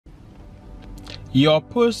Your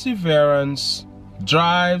perseverance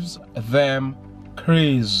drives them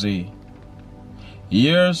crazy.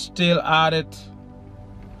 You're still at it.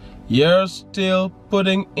 You're still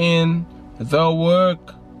putting in the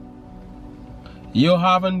work. You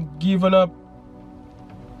haven't given up.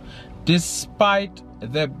 Despite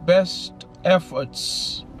the best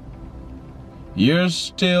efforts, you're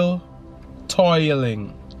still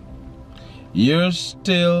toiling. You're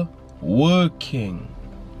still working.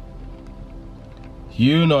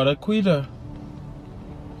 You're not a quitter.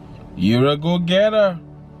 You're a go-getter.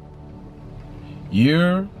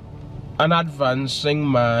 You're an advancing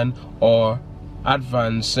man or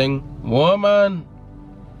advancing woman.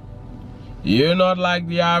 You're not like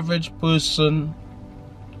the average person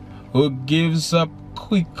who gives up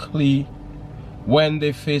quickly when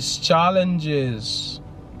they face challenges.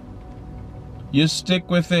 You stick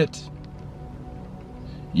with it.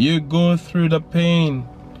 You go through the pain.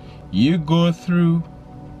 You go through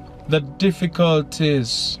the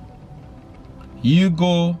difficulties. You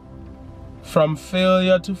go from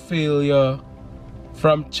failure to failure,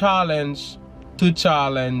 from challenge to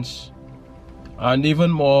challenge, and even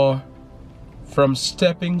more, from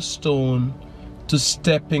stepping stone to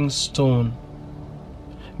stepping stone.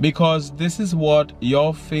 Because this is what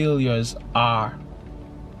your failures are.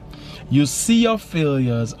 You see your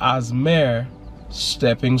failures as mere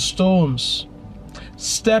stepping stones.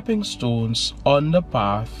 Stepping stones on the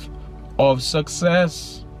path of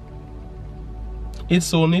success.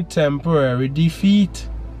 It's only temporary defeat.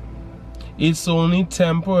 It's only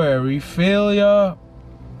temporary failure.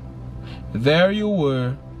 There you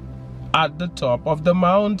were at the top of the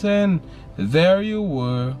mountain. There you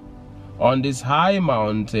were on this high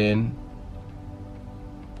mountain,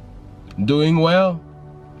 doing well.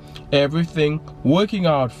 Everything working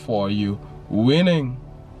out for you, winning.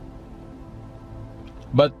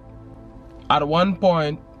 But at one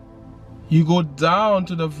point, you go down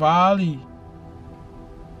to the valley.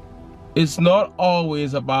 It's not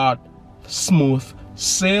always about smooth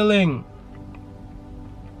sailing.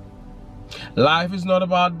 Life is not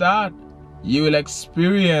about that. You will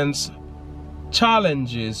experience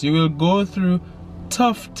challenges. You will go through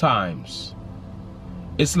tough times.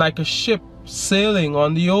 It's like a ship sailing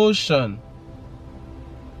on the ocean.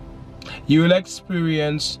 You will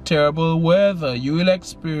experience terrible weather. You will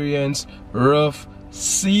experience rough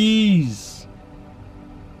seas.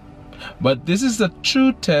 But this is the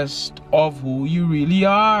true test of who you really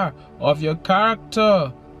are, of your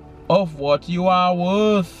character, of what you are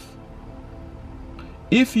worth.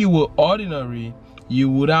 If you were ordinary, you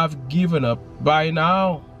would have given up by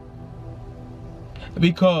now.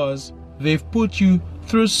 Because they've put you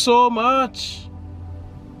through so much.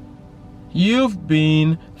 You've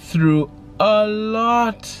been through a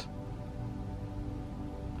lot.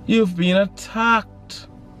 You've been attacked.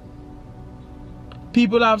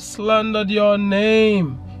 People have slandered your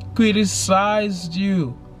name, criticized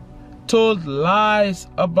you, told lies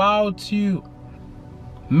about you,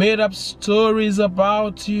 made up stories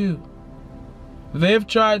about you. They've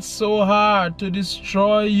tried so hard to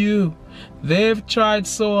destroy you. They've tried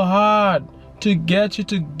so hard to get you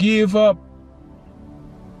to give up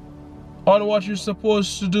on what you're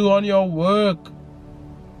supposed to do, on your work,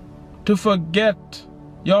 to forget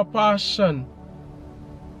your passion,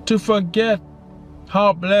 to forget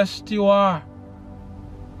how blessed you are,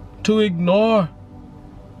 to ignore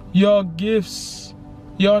your gifts,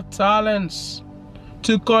 your talents,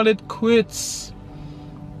 to call it quits.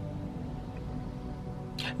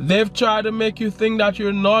 They've tried to make you think that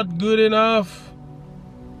you're not good enough.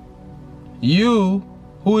 You,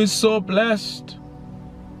 who is so blessed.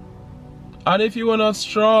 And if you were not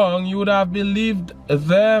strong, you would have believed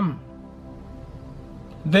them.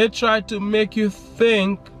 They tried to make you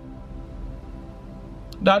think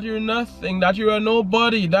that you're nothing, that you're a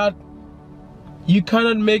nobody, that you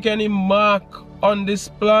cannot make any mark on this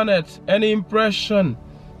planet, any impression,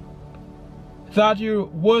 that you're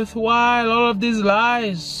worthwhile. All of these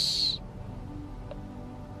lies,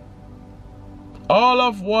 all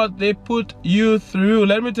of what they put you through.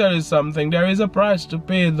 Let me tell you something, there is a price to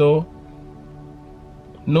pay though.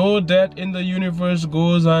 No debt in the universe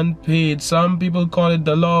goes unpaid. Some people call it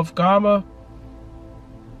the law of karma,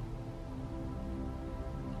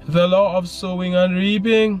 the law of sowing and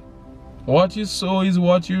reaping. What you sow is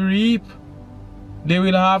what you reap. They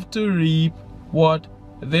will have to reap what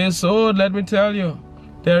they sowed. Let me tell you,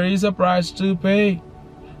 there is a price to pay.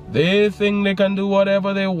 They think they can do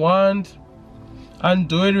whatever they want and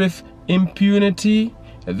do it with impunity.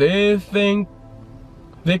 They think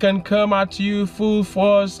they can come at you full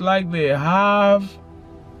force like they have.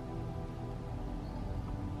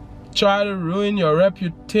 try to ruin your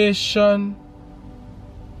reputation,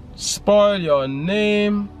 spoil your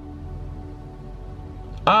name,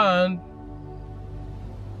 and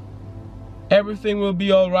everything will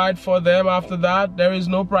be all right for them after that. There is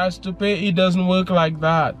no price to pay. It doesn't work like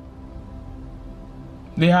that.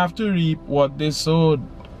 They have to reap what they sowed.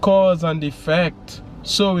 Cause and effect,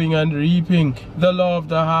 sowing and reaping, the law of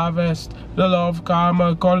the harvest, the law of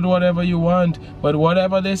karma, call it whatever you want, but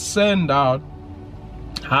whatever they send out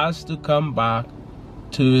has to come back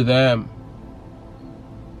to them.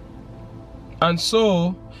 And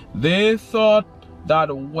so they thought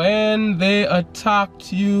that when they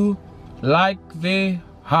attacked you like they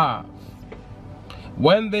have,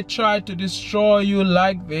 when they tried to destroy you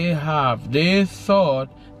like they have, they thought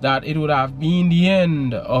that it would have been the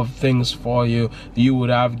end of things for you. You would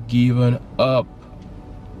have given up.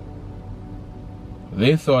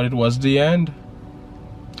 They thought it was the end.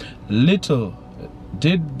 Little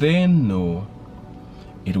did they know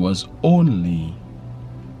it was only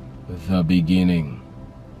the beginning.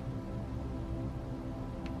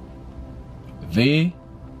 They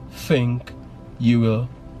think you will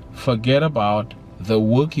forget about the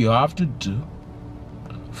work you have to do,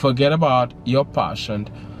 forget about your passion,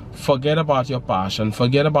 forget about your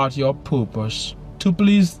purpose to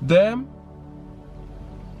please them.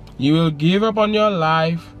 You will give up on your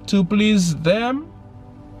life to please them.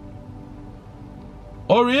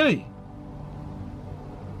 Oh, really?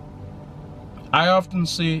 I often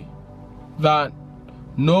say that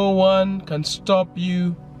no one can stop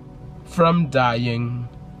you from dying.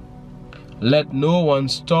 Let no one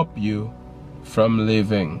stop you from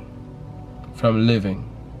living.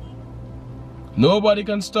 Nobody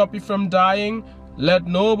can stop you from dying. Let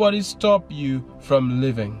nobody stop you from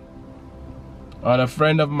living. And a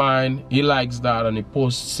friend of mine, he likes that and he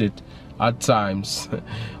posts it at times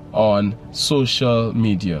on social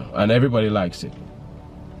media, and everybody likes it.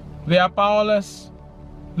 They are powerless.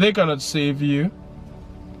 They cannot save you.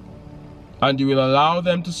 And you will allow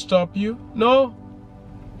them to stop you? No.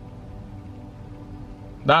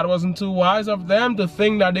 That wasn't too wise of them to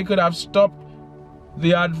think that they could have stopped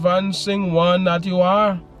the advancing one that you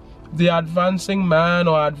are, the advancing man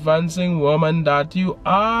or advancing woman that you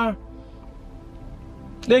are.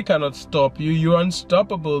 They cannot stop you. You're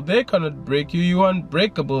unstoppable. They cannot break you. You're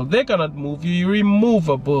unbreakable. They cannot move you. You're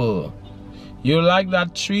immovable. You're like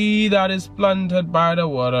that tree that is planted by the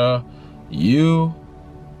water. You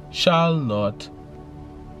shall not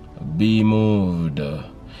be moved.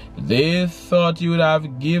 They thought you would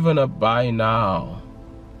have given up by now.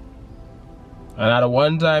 And at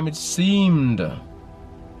one time it seemed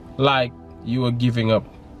like you were giving up.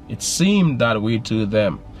 It seemed that way to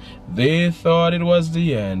them. They thought it was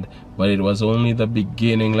the end, but it was only the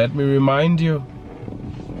beginning. Let me remind you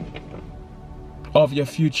of your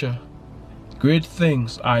future. Great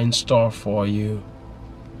things are in store for you.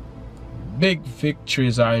 Big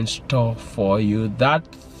victories are in store for you. That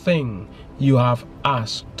thing you have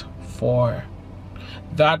asked for,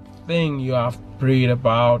 that thing you have prayed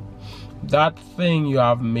about, that thing you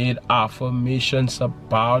have made affirmations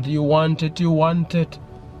about, you want it, you want it.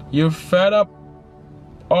 You're fed up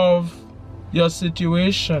of your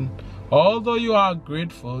situation. Although you are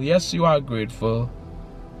grateful, yes, you are grateful,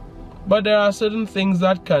 but there are certain things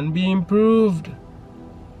that can be improved.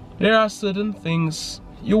 There are certain things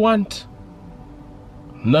you want.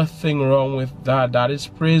 Nothing wrong with that. That is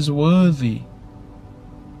praiseworthy.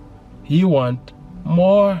 You want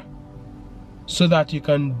more so that you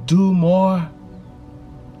can do more.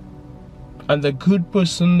 And the good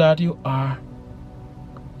person that you are,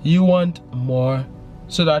 you want more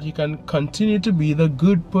so that you can continue to be the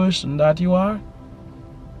good person that you are.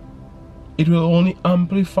 It will only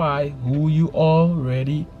amplify who you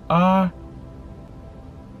already are.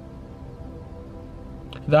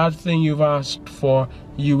 That thing you've asked for,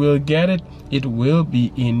 you will get it. It will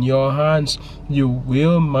be in your hands. You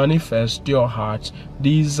will manifest your heart's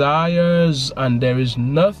desires, and there is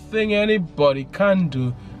nothing anybody can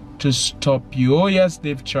do to stop you. Oh yes,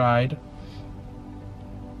 they've tried.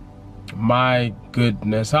 My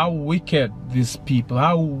goodness, how wicked these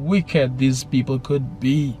people could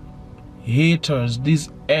be. Haters, these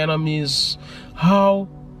enemies, how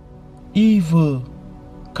evil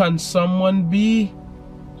can someone be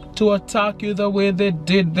to attack you the way they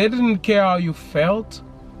did? They didn't care how you felt.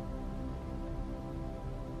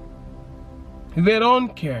 They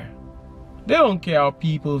don't care. They don't care how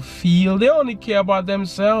people feel. They only care about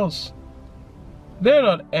themselves. They're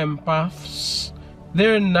not empaths.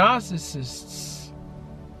 They're narcissists.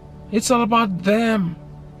 It's all about them.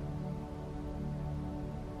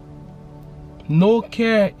 no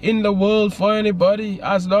care in the world for anybody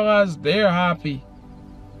as long as they're happy.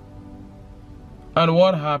 And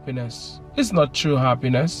what happiness? It's not true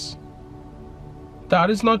happiness. That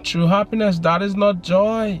is not true happiness. That is not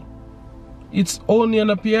joy. It's only an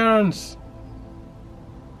appearance.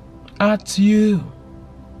 At you.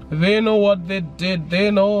 They know what they did.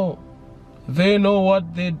 They know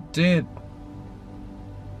what they did.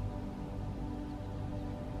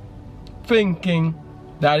 Thinking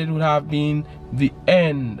that it would have been the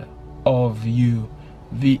end of you,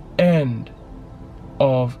 the end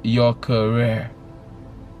of your career.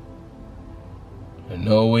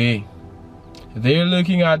 No way. They're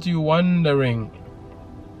looking at you wondering,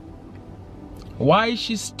 why is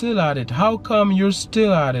she still at it? How come you're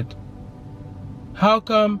still at it? How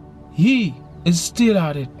come he is still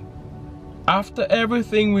at it? After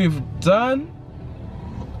everything we've done,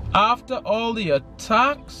 after all the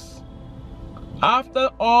attacks, after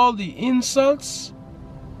all the insults,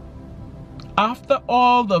 after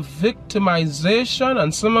all the victimization,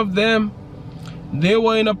 and some of them, they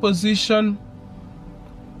were in a position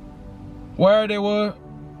where they were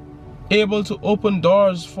able to open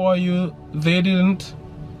doors for you. They didn't.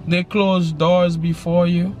 They closed doors before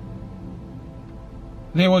you.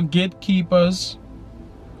 They were gatekeepers.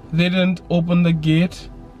 They didn't open the gate.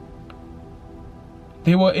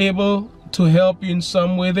 They were able to help you in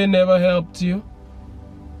some way. They never helped you.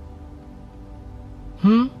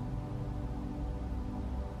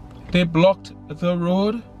 They blocked the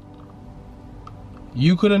road.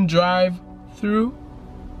 You couldn't drive through.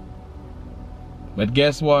 But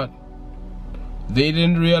guess what? They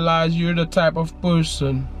didn't realize you're the type of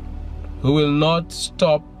person who will not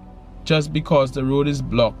stop just because the road is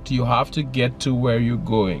blocked. You have to get to where you're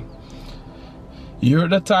going. You're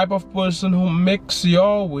the type of person who makes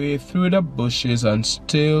your way through the bushes and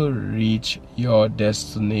still reach your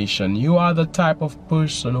destination. You are the type of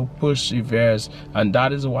person who perseveres, and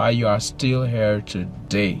that is why you are still here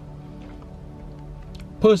today.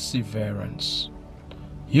 Perseverance.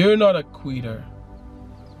 You're not a quitter.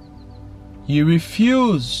 You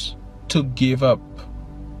refuse to give up.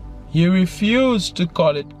 You refuse to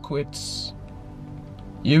call it quits.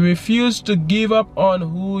 You refuse to give up on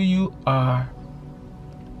who you are.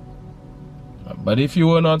 But if you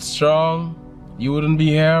were not strong, you wouldn't be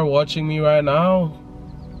here watching me right now.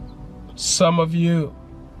 Some of you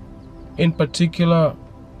in particular,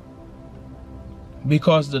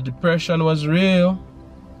 because the depression was real,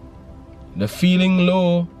 the feeling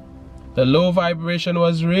low, the low vibration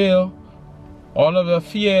was real, all of the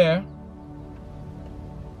fear,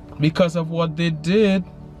 because of what they did,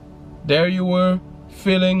 there you were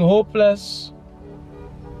feeling hopeless.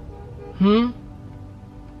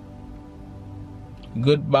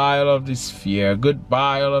 Goodbye all of this fear,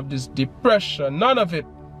 goodbye all of this depression, none of it.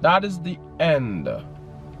 That is the end.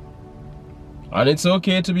 And it's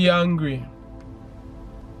okay to be angry,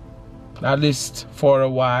 at least for a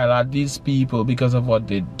while, at these people because of what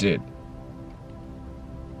they did.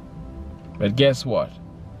 But guess what?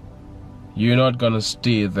 You're not gonna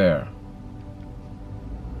stay there.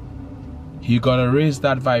 You're gonna raise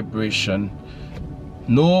that vibration.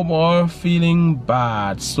 No more feeling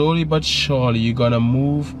bad. Slowly but surely you're gonna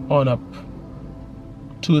move on up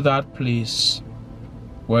to that place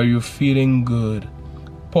where you're feeling good.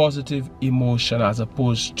 Positive emotion as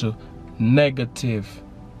opposed to negative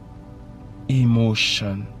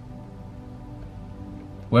emotion.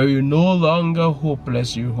 Where you're no longer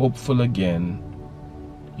hopeless, you're hopeful again.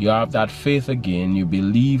 You have that faith again, you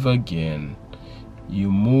believe again. You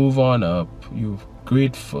move on up, you're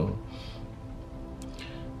grateful.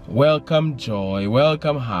 Welcome joy,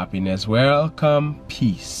 welcome happiness, welcome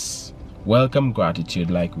peace, welcome gratitude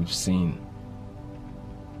like we've seen.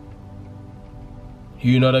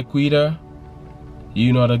 You're not a quitter,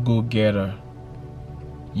 you're not a go-getter.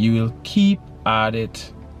 You will keep at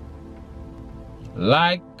it.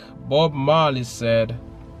 Like Bob Marley said,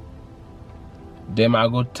 them I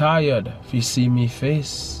go tired if you see me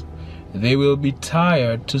face. They will be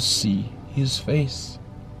tired to see his face.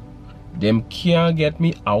 Them can't get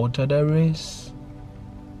me out of the race.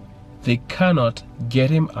 They cannot get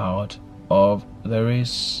him out of the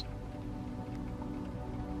race.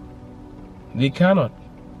 They cannot.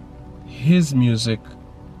 His music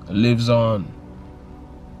lives on.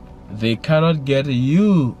 They cannot get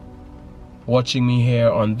you watching me here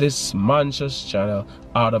on this Mantius channel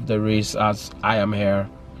out of the race as I am here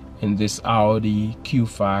in this Audi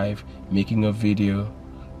Q5 making a video.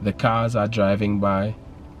 The cars are driving by.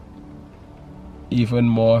 Even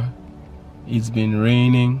more, it's been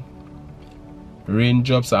raining.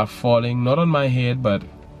 Raindrops are falling, not on my head but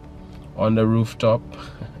on the rooftop.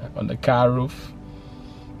 on the car roof.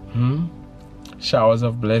 Showers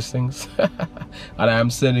of blessings. And I am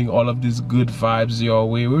sending all of these good vibes your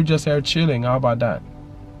way. We're just here chilling. How about that?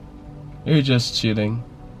 We're just chilling.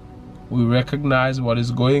 We recognize what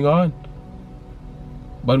is going on,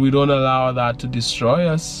 but we don't allow that to destroy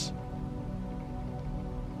us.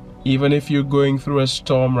 Even if you're going through a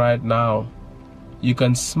storm right now, you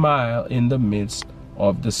can smile in the midst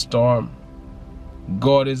of the storm.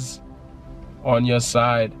 God is on your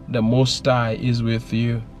side. The Most High is with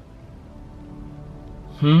you.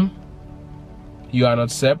 You are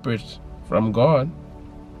not separate from God.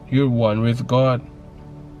 You're one with God.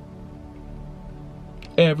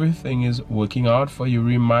 Everything is working out for you.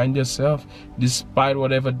 Remind yourself, despite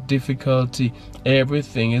whatever difficulty,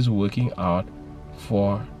 everything is working out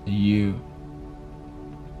for you.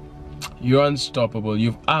 You're unstoppable.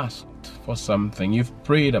 You've asked for something. You've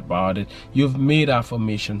prayed about it. You've made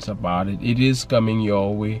affirmations about it. It is coming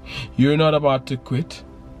your way. You're not about to quit.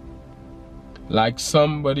 Like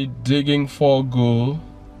somebody digging for gold,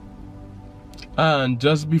 and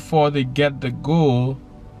just before they get the gold,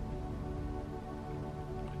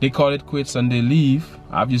 they call it quits and they leave.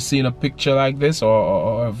 Have you seen a picture like this,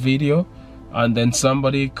 or a video? And then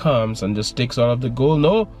somebody comes and just takes all of the gold?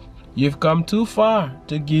 No, you've come too far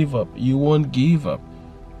to give up. You won't give up.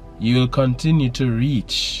 You will continue to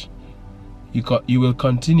reach. You will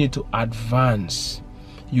continue to advance.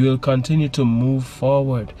 You will continue to move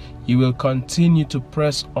forward. You will continue to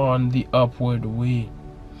press on the upward way.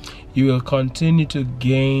 You will continue to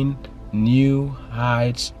gain new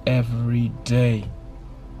heights every day.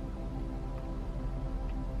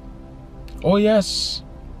 Oh yes,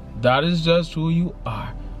 that is just who you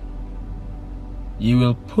are. You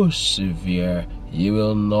will persevere. You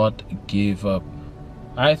will not give up.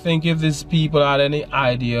 I think if these people had any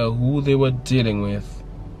idea who they were dealing with,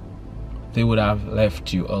 they would have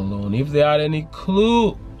left you alone. If they had any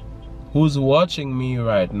clue who's watching me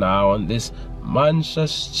right now on this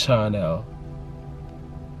Mantius channel,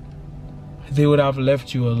 they would have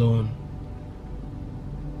left you alone.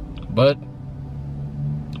 But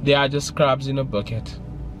they are just crabs in a bucket.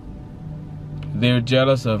 They're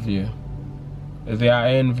jealous of you. They are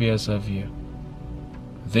envious of you.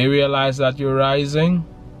 They realize that you're rising.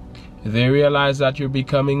 They realize that you're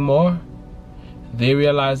becoming more. They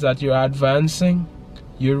realize that you're advancing.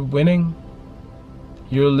 You're winning.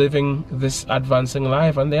 You're living this advancing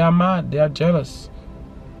life, and they are mad. They are jealous.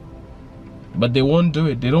 But they won't do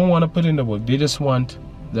it. They don't want to put in the work. They just want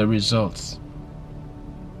the results.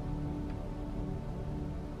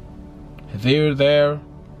 They're there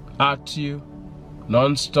at you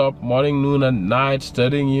non-stop, morning, noon, and night,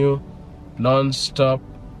 studying you non-stop.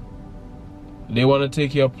 They want to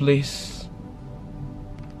take your place.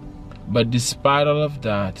 But despite all of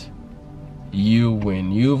that, you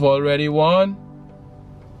win. You've already won.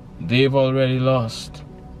 They've already lost.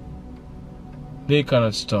 They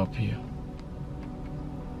cannot stop you.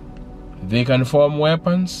 They can form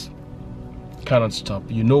weapons, cannot stop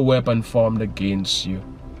you. No weapon formed against you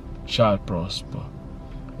shall prosper.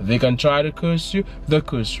 They can try to curse you, the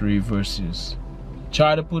curse reverses.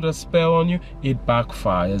 Try to put a spell on you, it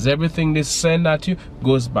backfires. Everything they send at you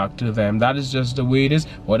goes back to them. That is just the way it is.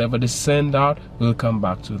 Whatever they send out will come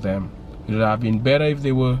back to them. It would have been better if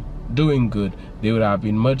they were doing good. They would have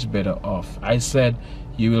been much better off. I said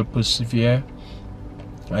you will persevere,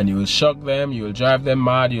 and you will shock them, you will drive them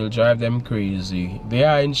mad, you will drive them crazy. They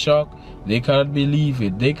are in shock. They cannot believe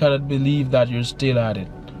it. They cannot believe that you're still at it.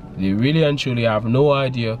 They really and truly have no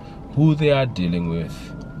idea who they are dealing with.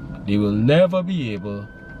 They will never be able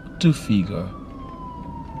to figure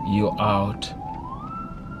you out.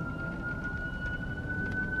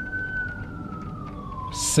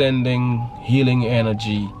 Sending healing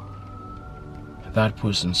energy that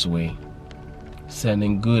person's way.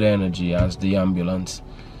 Sending good energy as the ambulance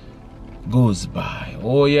goes by.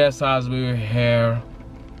 Oh yes, as we're here,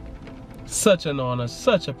 such an honor,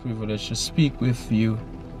 such a privilege to speak with you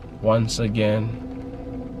once again.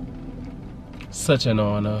 Such an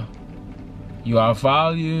honor. You are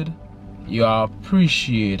valued. You are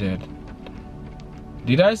appreciated.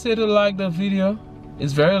 Did I say to like the video?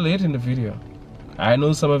 It's very late in the video. I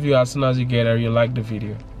know some of you, as soon as you get here, you like the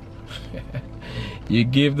video. You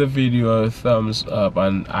give the video a thumbs up,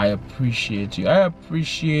 and I appreciate you. I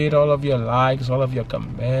appreciate all of your likes, all of your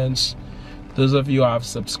comments. Those of you who have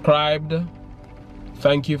subscribed,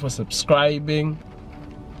 thank you for subscribing.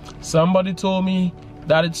 Somebody told me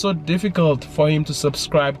that it's so difficult for him to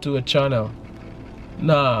subscribe to a channel.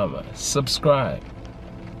 Nah, man, subscribe.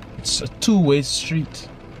 It's a two-way street.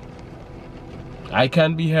 I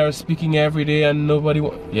can be here speaking every day and nobody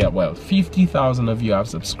yeah, well, 50,000 of you have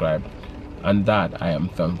subscribed, and that I am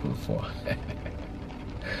thankful for.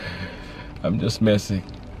 I'm just messing.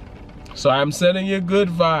 So I'm sending you good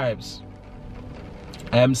vibes.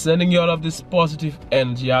 I am sending you all of this positive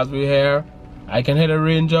energy as we're here. I can hear the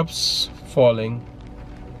raindrops falling.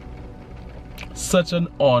 Such an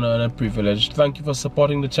honor and a privilege. Thank you for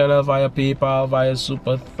supporting the channel via PayPal, via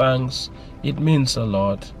Super Thanks. It means a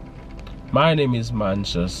lot. My name is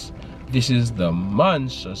Mantius. This is the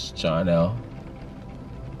Mantius channel.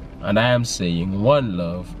 And I am saying one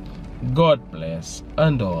love, God bless,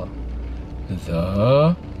 and all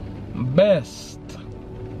the best.